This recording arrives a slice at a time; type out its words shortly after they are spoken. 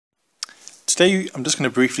Today I'm just going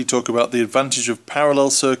to briefly talk about the advantage of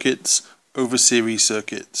parallel circuits over series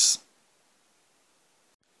circuits.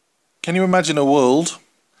 Can you imagine a world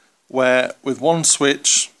where with one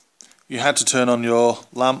switch you had to turn on your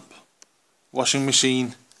lamp, washing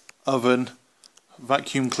machine, oven,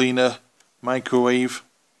 vacuum cleaner, microwave?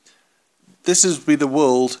 This would be the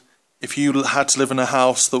world if you had to live in a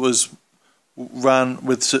house that was ran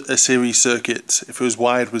with a series circuit, if it was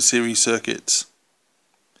wired with series circuits.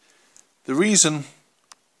 The reason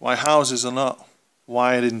why houses are not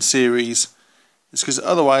wired in series is because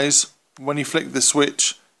otherwise, when you flick the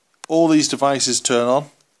switch, all these devices turn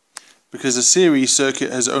on, because a series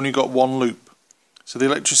circuit has only got one loop. So the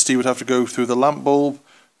electricity would have to go through the lamp bulb,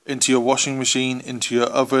 into your washing machine, into your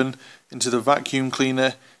oven, into the vacuum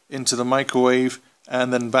cleaner, into the microwave,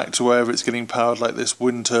 and then back to wherever it's getting powered, like this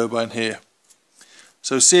wind turbine here.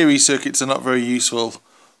 So series circuits are not very useful.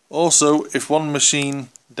 Also, if one machine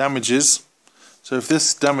damages, so if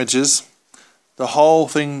this damages, the whole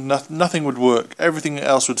thing, nothing would work. Everything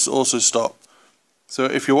else would also stop. So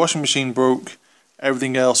if your washing machine broke,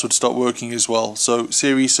 everything else would stop working as well. So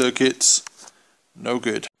series circuits, no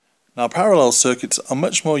good. Now parallel circuits are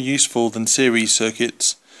much more useful than series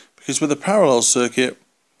circuits, because with a parallel circuit,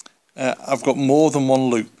 I've got more than one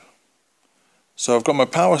loop. So I've got my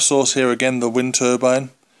power source here, again the wind turbine,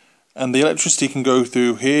 and the electricity can go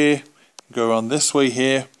through here, go around this way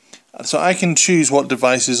here. So I can choose what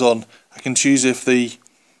device is on. I can choose if the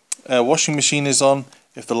washing machine is on,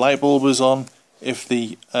 if the light bulb is on, if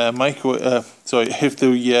the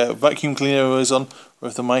vacuum cleaner is on, or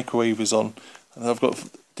if the microwave is on. And I've got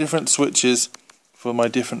different switches for my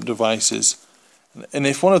different devices. And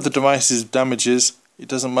if one of the devices damages, it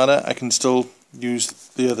doesn't matter, I can still use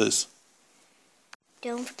the others.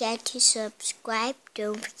 Don't forget to subscribe.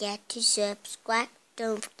 Don't forget to subscribe.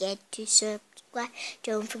 Don't forget to subscribe.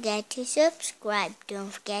 Don't forget to subscribe.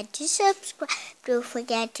 Don't forget to subscribe. Don't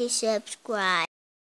forget to subscribe.